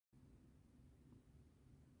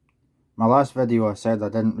My last video I said I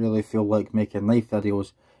didn't really feel like making knife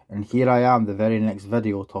videos, and here I am the very next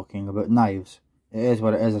video talking about knives. It is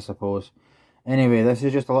what it is, I suppose. Anyway, this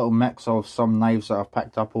is just a little mix of some knives that I've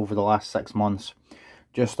picked up over the last 6 months,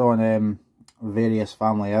 just on various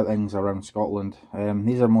family outings around Scotland.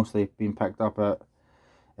 These are mostly being picked up at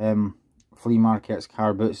flea markets,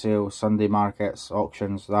 car boot sales, Sunday markets,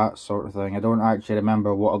 auctions, that sort of thing. I don't actually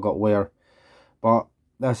remember what I got where, but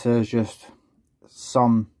this is just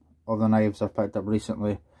some of the knives I've picked up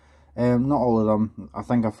recently. Not all of them. I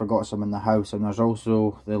think I forgot some in the house, and there's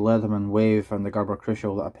also the Leatherman Wave and the Gerber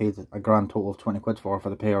Crucial that I paid a grand total of 20 quid for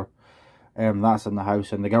the pair. That's in the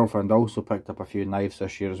house, and the girlfriend also picked up a few knives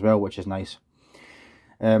this year as well, which is nice.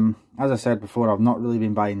 As I said before, I've not really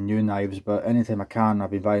been buying new knives, but anytime I can,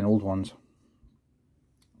 I've been buying old ones.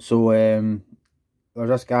 So there's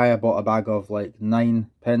this guy I bought a bag of like 9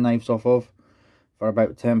 pen knives off of for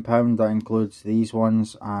about £10. That includes these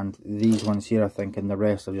ones and these ones here, I think, and the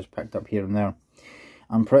rest I've just picked up here and there.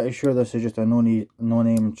 I'm pretty sure this is just a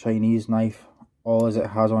no-name Chinese knife. All as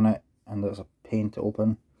it has on it, and it's a pain to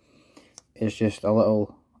open, it's just a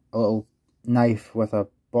little knife with a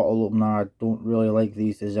bottle opener. I don't really like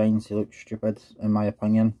these designs, they look stupid in my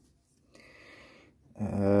opinion.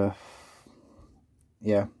 Yeah,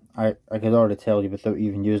 I could already tell you without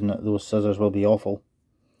even using it, those scissors will be awful.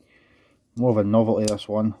 More of a novelty, this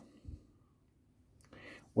one,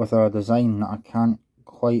 with a design that I can't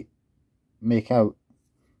quite make out.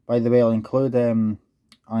 By the way, I'll include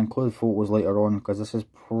photos later on, because this is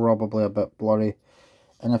probably a bit blurry,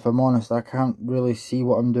 and if I'm honest, I can't really see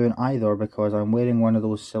what I'm doing either, because I'm wearing one of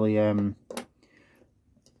those silly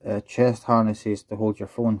chest harnesses to hold your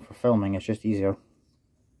phone for filming. It's just easier.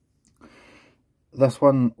 This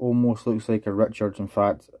one almost looks like a Richards. In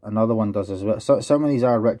fact, another one does as well. So some of these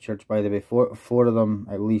are Richards, by the way. Four of them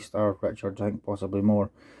at least are Richards, I think possibly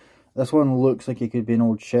more. This one looks like it could be an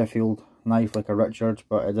old Sheffield knife, like a Richards,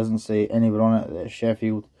 but it doesn't say anywhere on it that it's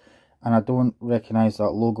Sheffield, and I don't recognise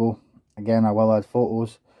that logo. Again, I will add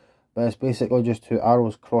photos, but it's basically just 2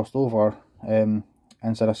 arrows crossed over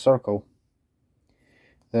inside a circle.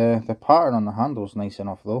 The pattern on the handle's nice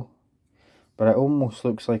enough though, but it almost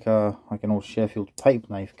looks like an old Sheffield pipe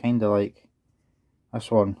knife, kind of like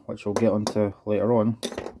this one, which we'll get onto later on.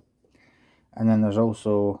 And then there's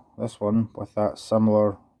also this one with that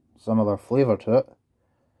similar flavour to it.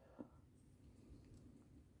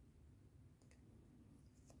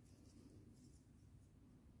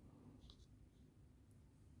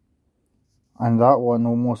 And that one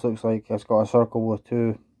almost looks like it's got a circle with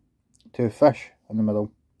two fish in the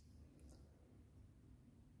middle.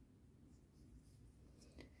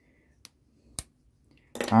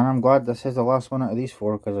 And I'm glad this is the last one out of these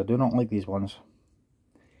 4, because I do not like these ones.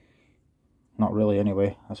 Not really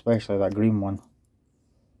anyway, especially that green one.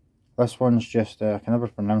 This one's just, I can never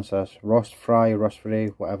pronounce this, rust free,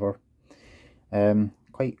 whatever.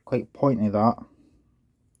 Quite pointy, that.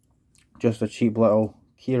 Just a cheap little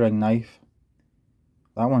keyring knife.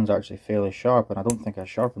 That one's actually fairly sharp, and I don't think I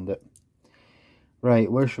sharpened it. Right,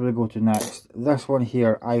 where should we go to next? This one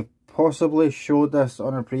here, I possibly showed this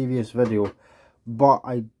on a previous video, but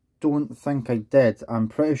I don't think I did. I'm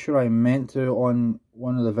pretty sure I meant to on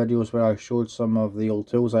one of the videos where I showed some of the old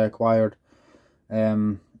tools I acquired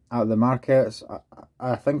at the markets.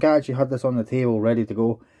 I think I actually had this on the table ready to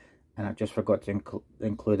go, and I just forgot to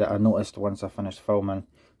include it. I noticed once I finished filming.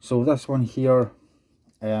 So this one here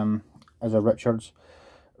is a Richards.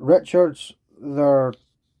 Richards, they're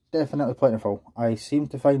definitely plentiful. I seem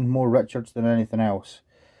to find more Richards than anything else.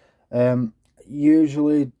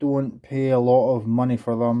 Usually don't pay a lot of money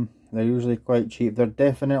for them. They're usually quite cheap. They're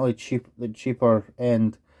definitely the cheaper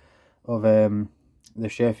end of the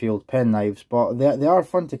Sheffield Pen Knives, but they are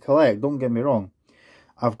fun to collect, don't get me wrong.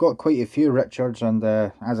 I've got quite a few Richards, and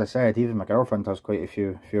as I said, even my girlfriend has quite a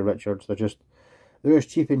few Richards. They're just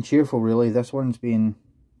cheap and cheerful, really. This one's been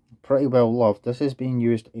pretty well loved. This is being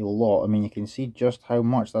used a lot. I mean, you can see just how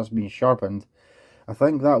much that's been sharpened. I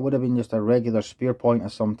think that would have been just a regular spear point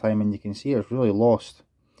at some time, and you can see it's really lost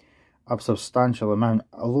a substantial amount.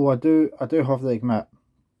 Although I do have to admit,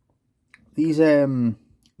 these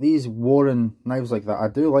Warren knives like that, I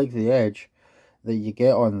do like the edge that you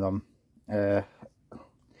get on them. I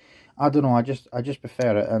don't know, I just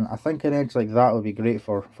prefer it, and I think an edge like that would be great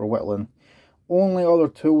for whittling. Only other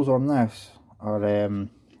tools on this are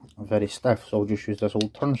very stiff, so I'll just use this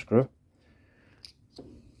old turn screw.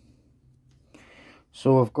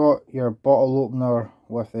 So I've got your bottle opener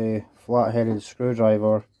with a flat-headed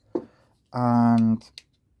screwdriver and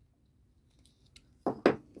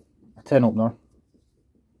a tin opener,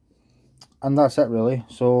 and that's it really.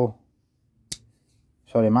 So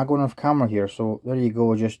Sorry, am I going off camera here? So there you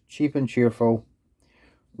go, just cheap and cheerful.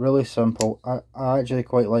 Really simple. I actually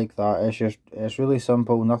quite like that. It's really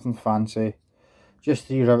simple, nothing fancy. Just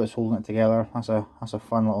 3 rivets holding it together. That's a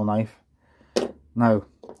fun little knife. Now,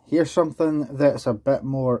 here's something that's a bit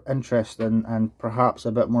more interesting and perhaps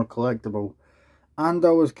a bit more collectible. And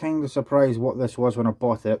I was kind of surprised what this was when I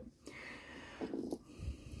bought it,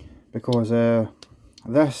 because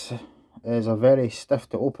this is a very stiff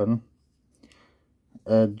to open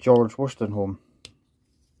George Weston.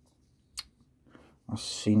 Let's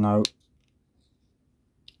see now.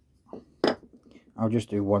 I'll just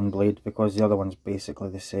do one blade because the other one's basically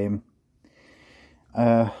the same.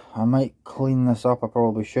 I might clean this up, I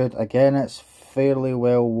probably should. Again, it's fairly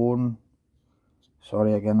well worn.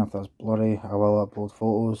 Sorry again if that's blurry, I will upload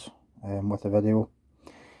photos with the video.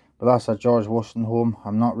 But that's a George Weston.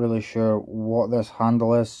 I'm not really sure what this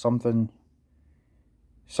handle is, something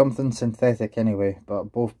synthetic anyway,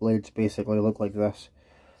 but both blades basically look like this.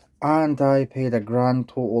 And I paid a grand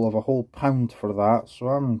total of £1 for that, so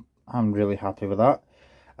I'm really happy with that.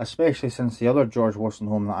 Especially since the other George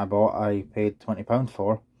Weston that I bought, I paid £20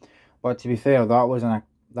 for. But to be fair, that was in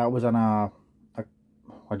a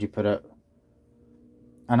what do you put it?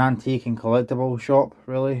 An antique and collectible shop,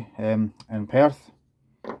 really, in Perth.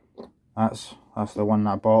 That's the one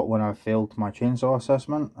that I bought when I failed my chainsaw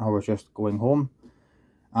assessment. I was just going home,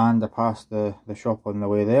 and I passed the shop on the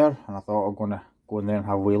way there, and I thought I'm going to go in there and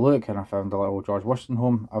have a wee look, and I found a little George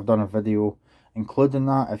Weston. I've done a video including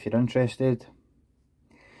that if you're interested.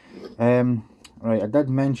 Right, I did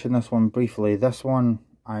mention this one briefly. This one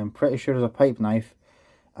I'm pretty sure is a pipe knife,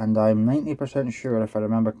 and I'm 90% sure, if I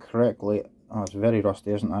remember correctly. Oh, it's very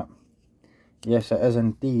rusty, isn't it? Yes, it is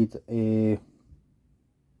indeed a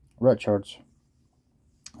Richards.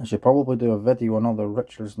 I should probably do a video on all the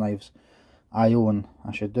Richards knives I own.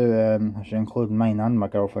 I should include mine and my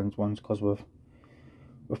girlfriend's ones, because we've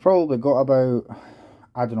probably got about,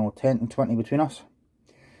 I don't know, 10 and 20 between us.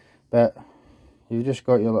 But you've just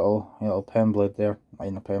got your little pen blade there, not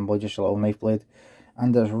even a pen blade, just a little knife blade,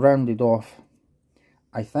 and it's rounded off.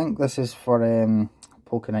 I think this is for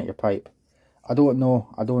poking at your pipe. I don't know,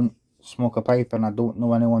 I don't smoke a pipe, and I don't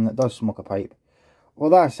know anyone that does smoke a pipe.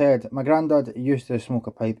 Well, that said, my granddad used to smoke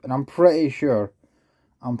a pipe, and I'm pretty sure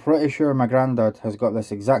my granddad has got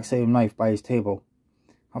this exact same knife by his table.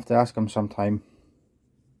 I'll have to ask him sometime.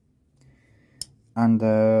 And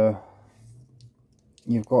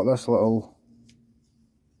you've got this little,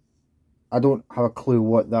 I don't have a clue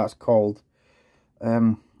what that's called.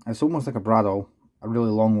 It's almost like a bradawl, a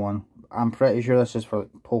really long one. I'm pretty sure this is for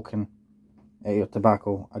poking at your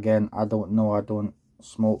tobacco. Again, I don't know, I don't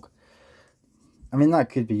smoke. I mean, that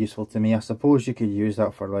could be useful to me. I suppose you could use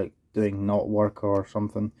that for like doing knot work or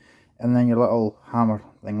something. And then your little hammer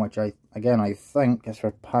thing, which I think is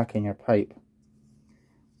for packing your pipe.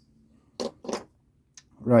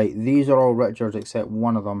 Right, these are all Richards except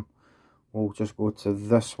one of them. We'll just go to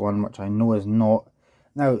this one, which I know is not.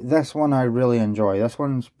 Now, this one I really enjoy. This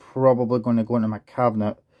one's probably going to go into my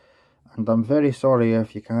cabinet, and I'm very sorry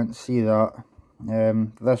if you can't see that.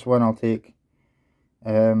 This one I'll take,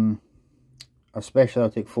 especially I'll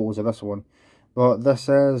take photos of this one. But this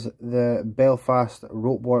is the Belfast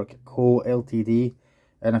Ropework Co. Ltd.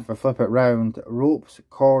 And if I flip it round, ropes,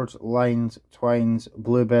 cords, lines, twines,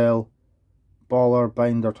 bluebell, baller,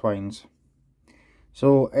 binder, twines.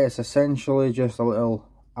 So it's essentially just a little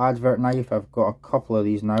advert knife. I've got a couple of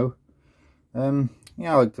these now. Yeah,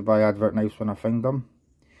 I like to buy advert knives when I find them.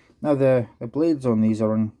 Now the blades on these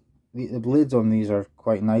are the blades on these are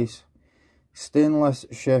quite nice. Stainless,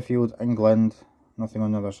 Sheffield, England. Nothing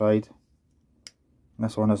on the other side.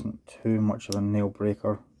 This one isn't too much of a nail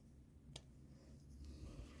breaker.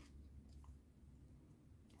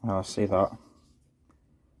 I'll say that.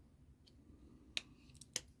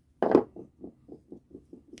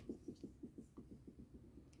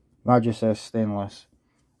 That just says stainless.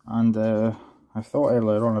 And I thought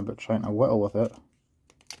earlier on about trying to whittle with it.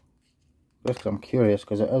 Just 'cause I'm curious,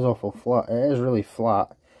 because it is awful flat. It is really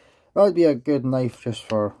flat. That would be a good knife just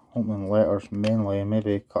for opening letters mainly, and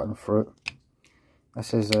maybe cutting fruit.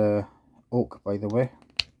 This is oak, by the way.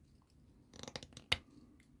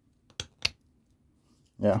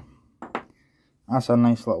 Yeah. That's a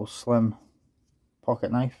nice little slim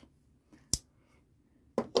pocket knife.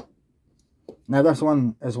 Now this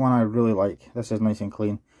one is one I really like. This is nice and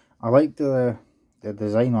clean. I like the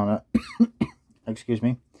design on it. Excuse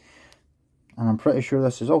me. And I'm pretty sure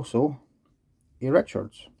this is also a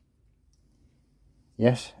Richards.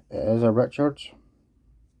 Yes, it is a Richards.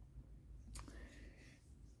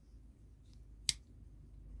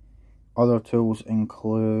 Other tools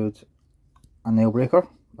include a nail breaker.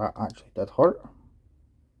 That actually did hurt.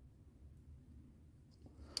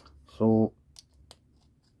 So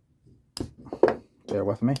bear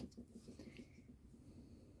with me.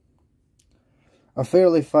 A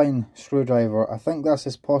fairly fine screwdriver. I think this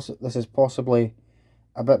is possibly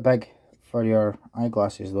a bit big for your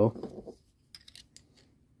eyeglasses though.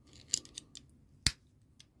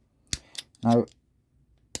 Now,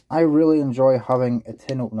 I really enjoy having a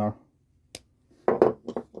tin opener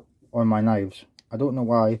on my knives. I don't know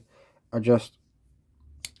why, I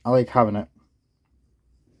like having it.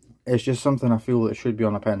 It's just something I feel that should be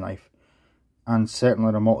on a penknife, and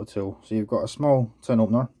certainly a multi-tool. So you've got a small tin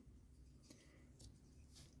opener.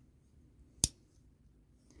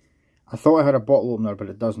 I thought I had a bottle opener, but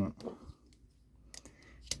it doesn't.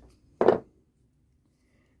 And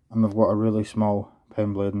we've got a really small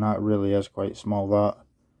pen blade, and that really is quite small, that.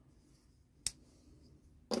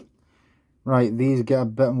 Right, these get a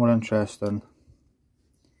bit more interesting.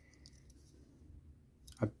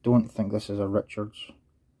 I don't think this is a Richards.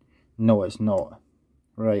 No, it's not.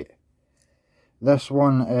 Right. This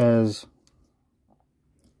one is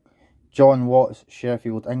John Watt's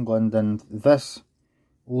Sheffield, England, and this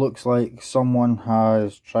looks like someone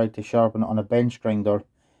has tried to sharpen it on a bench grinder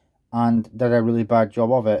and did a really bad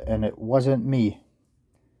job of it, and it wasn't me.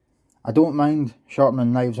 I don't mind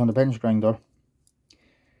sharpening knives on a bench grinder.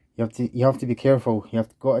 You have to be careful.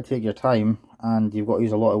 Got to take your time, and you've got to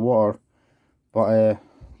use a lot of water. But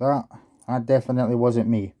that definitely wasn't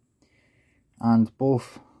me. And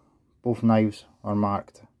both knives are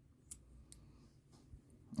marked.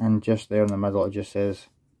 And just there in the middle it just says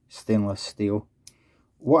stainless steel.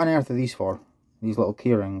 What on earth are these for? These little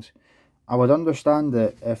key rings. I would understand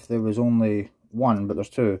it if there was only one, but there's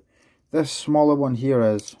two. This smaller one here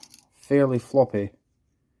is fairly floppy,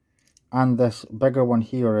 and this bigger one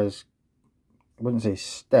here is, I wouldn't say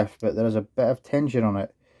stiff, but there is a bit of tension on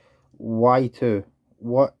it. Why two?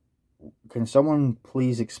 What? Can someone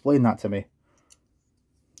please explain that to me?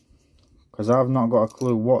 Because I've not got a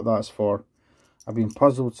clue what that's for. I've been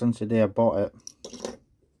puzzled since the day I bought it.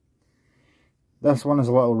 This one is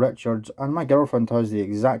a little Richards, and my girlfriend has the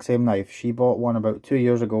exact same knife. She bought one about 2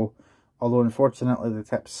 years ago, although unfortunately the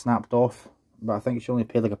tip snapped off, but I think she only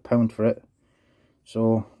paid like £1 for it,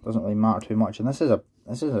 so it doesn't really matter too much. And this is a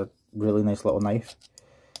really nice little knife.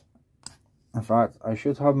 In fact, I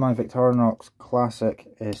should have my Victorinox Classic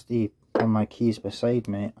SD on my keys beside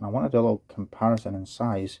me, and I want to do a little comparison in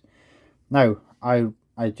size. Now, I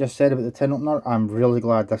just said about the tin opener. I'm really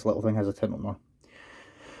glad this little thing has a tin opener.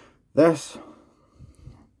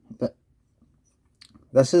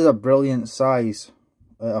 This is a brilliant size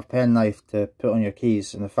of pen knife to put on your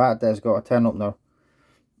keys, and the fact that it's got a tin opener,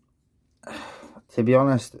 to be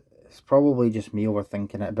honest, it's probably just me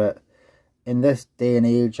overthinking it, but in this day and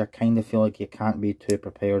age I kind of feel like you can't be too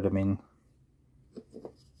prepared. I mean,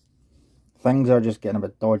 things are just getting a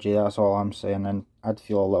bit dodgy, that's all I'm saying, and I'd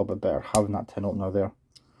feel a little bit better having that tin opener there.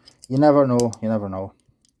 You never know, you never know.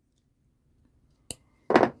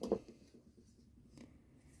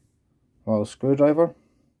 Well, screwdriver.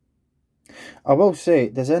 I will say,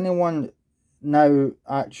 does anyone now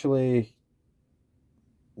actually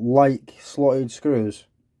like slotted screws?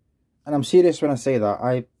 And I'm serious when I say that.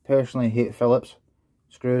 I personally hate Phillips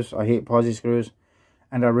screws, I hate posi screws,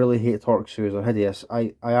 and I really hate Torx screws. They're hideous.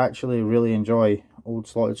 I actually really enjoy old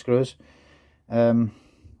slotted screws. I'm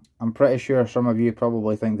pretty sure some of you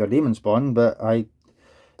probably think they're demon spawn, but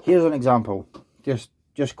here's an example, just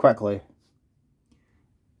quickly.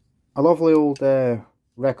 A lovely old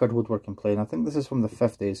record woodworking plane. I think this is from the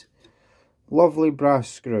 50s. Lovely brass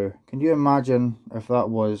screw. Can you imagine if that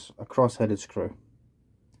was a cross-headed screw?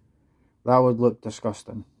 That would look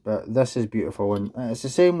disgusting. But this is beautiful, and it's the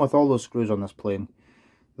same with all those screws on this plane.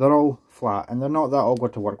 They're all flat, and they're not that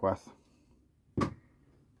awkward to work with.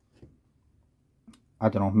 I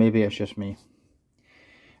don't know, maybe it's just me.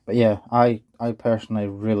 But yeah, I personally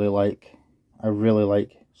really like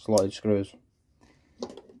slotted screws.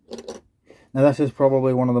 Now this is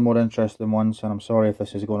probably one of the more interesting ones, and I'm sorry if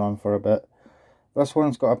this is going on for a bit. This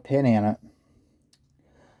one's got a penny in it.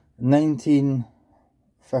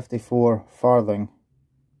 1954 farthing.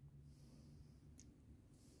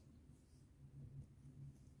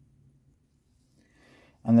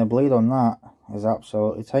 And the blade on that is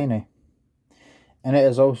absolutely tiny. And it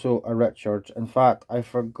is also a Richards. In fact, I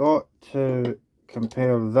forgot to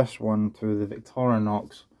compare this one to the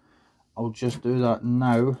Victorinox. I'll just do that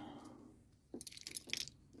now.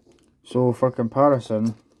 So for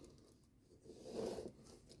comparison,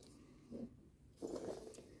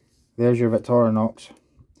 there's your Victorinox.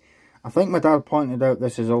 I think my dad pointed out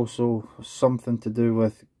this is also something to do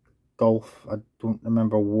with golf. I don't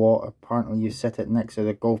remember what. Apparently you sit it next to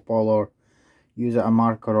the golf ball or use it as a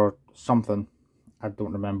marker or something. I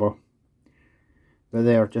don't remember. But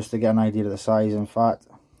there, just to get an idea of the size. In fact,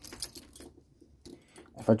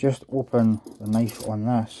 if I just open the knife on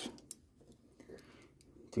this,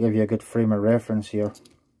 to give you a good frame of reference here,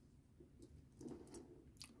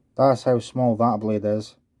 that's how small that blade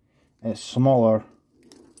is. It's smaller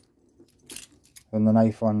than the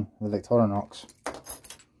knife on the Victorinox.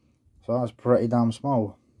 So that's pretty damn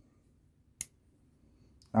small.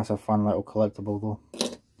 That's a fun little collectible though.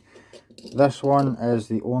 This one is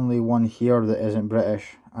the only one here that isn't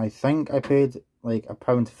British. I think I paid like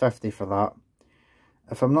 £1.50 for that.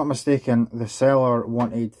 If I'm not mistaken, the seller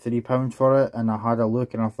wanted £3 for it, and I had a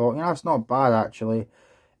look and I thought, you know, that's not bad actually.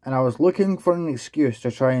 And I was looking for an excuse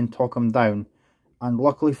to try and talk him down, and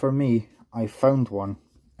luckily for me, I found one.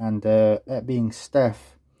 And it being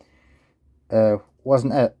stiff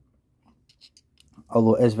wasn't it,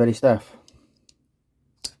 although it is very stiff.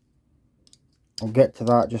 I'll get to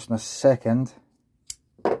that just in a second.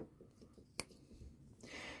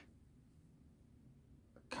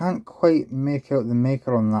 Can't quite make out the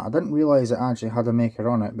maker on that. I didn't realise it actually had a maker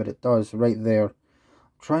on it, but it does right there.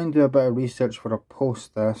 I'll try and do a bit of research for a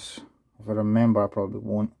post this. If I remember, I probably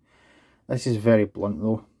won't. This is very blunt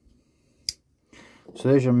though. So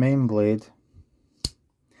there's your main blade.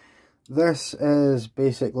 This is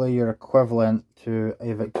basically your equivalent to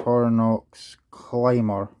a Victorinox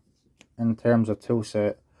Climber in terms of tool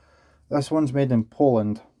set. This one's made in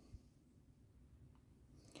Poland.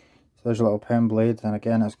 So there's a little pen blade, and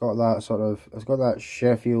again it's got that sort of, it's got that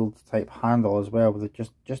Sheffield type handle as well, with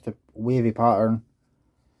just a wavy pattern.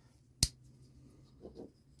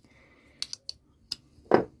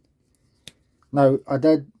 Now I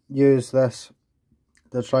did use this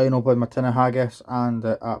to try and open my tin of haggis, and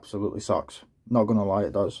it absolutely sucks. Not gonna lie,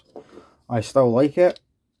 it does. I still like it.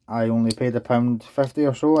 I only paid £1.50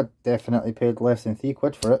 or so. I definitely paid less than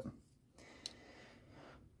 £3 for it.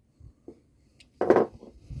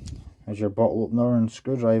 There's your bottle opener and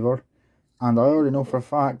screwdriver. And I already know for a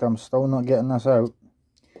fact I'm still not getting this out.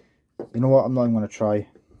 You know what, I'm not even going to try.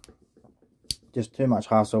 Just too much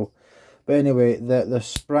hassle. But anyway, the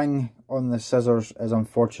spring on the scissors is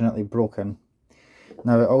unfortunately broken.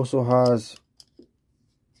 Now it also has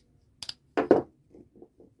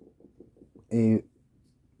a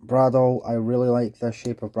bradawl. I really like this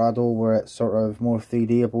shape of bradawl where it's sort of more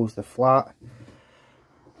 3D opposed to flat.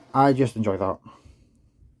 I just enjoy that.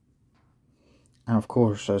 And of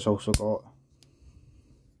course it's also got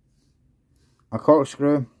a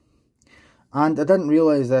corkscrew. And I didn't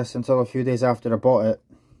realise this until a few days after I bought it.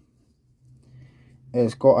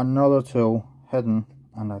 It's got another tool hidden,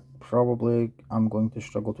 and I'm going to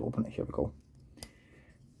struggle to open it. Here we go.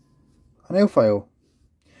 A nail file.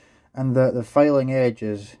 And the filing edge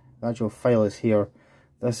is, the actual file is here.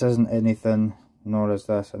 This isn't anything, nor is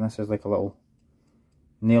this. And this is like a little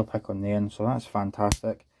nail pick on the end, so that's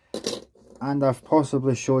fantastic. And I've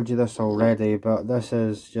possibly showed you this already, but this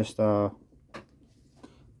is just an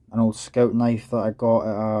old scout knife that I got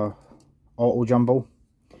at a Auto Jumble.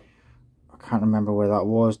 I can't remember where that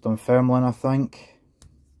was, Dunfermline I think.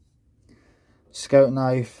 Scout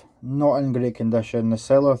knife, not in great condition. The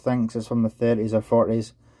seller thinks it's from the 30s or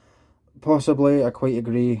 40s. Possibly, I quite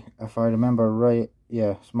agree. If I remember right,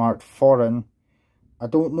 yeah, it's marked foreign. I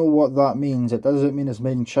don't know what that means. It doesn't mean it's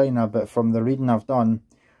made in China, but from the reading I've done,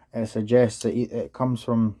 it suggests that it comes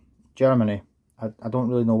from Germany. I don't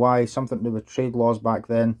really know why. Something to do with trade laws back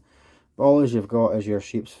then. But all you've got is your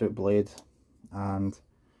sheep's foot blade and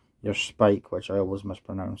your spike, which I always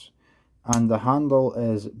mispronounce. And the handle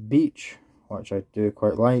is beech, which I do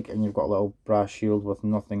quite like. And you've got a little brass shield with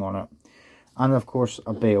nothing on it. And of course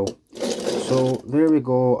a bail. So there we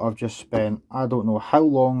go. I've just spent I don't know how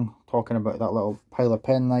long talking about that little pile of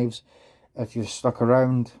pen knives. If you've stuck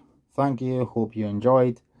around, thank you. Hope you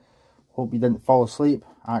enjoyed. Hope you didn't fall asleep.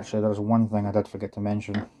 Actually, there's one thing I did forget to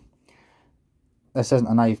mention. This isn't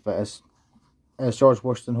a knife, but it's George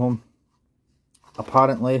Washington home.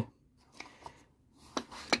 Apparently.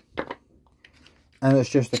 And it's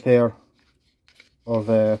just a pair of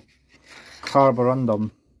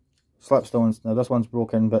carborundum slipstones. Now this one's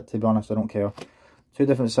broken, but to be honest I don't care. Two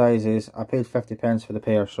different sizes. I paid 50p for the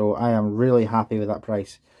pair, so I am really happy with that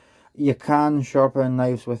price. You can sharpen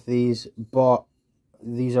knives with these, but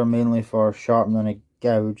these are mainly for sharpening a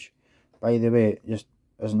gouge. By the way, just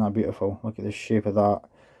isn't that beautiful? Look at the shape of that.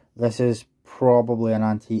 This is probably an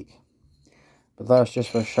antique, but that's just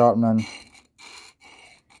for sharpening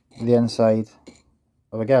the inside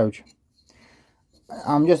of a gouge.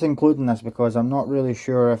 I'm just including this because I'm not really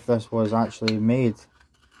sure if this was actually made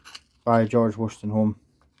by George Worstonholme,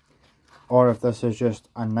 or if this is just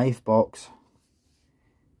a knife box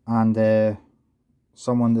and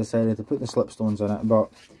someone decided to put the slipstones in it,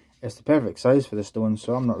 but it's the perfect size for the stones,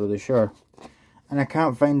 so I'm not really sure. And I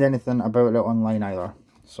can't find anything about it online either.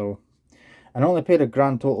 So, I only paid a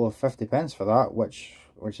grand total of 50p for that, which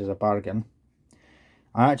is a bargain.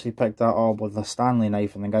 I actually picked that up with the Stanley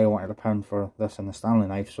knife, and the guy wanted £1 for this and the Stanley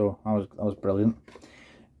knife, so that was brilliant.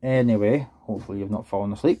 Anyway, hopefully you've not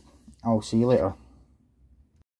fallen asleep. I'll see you later.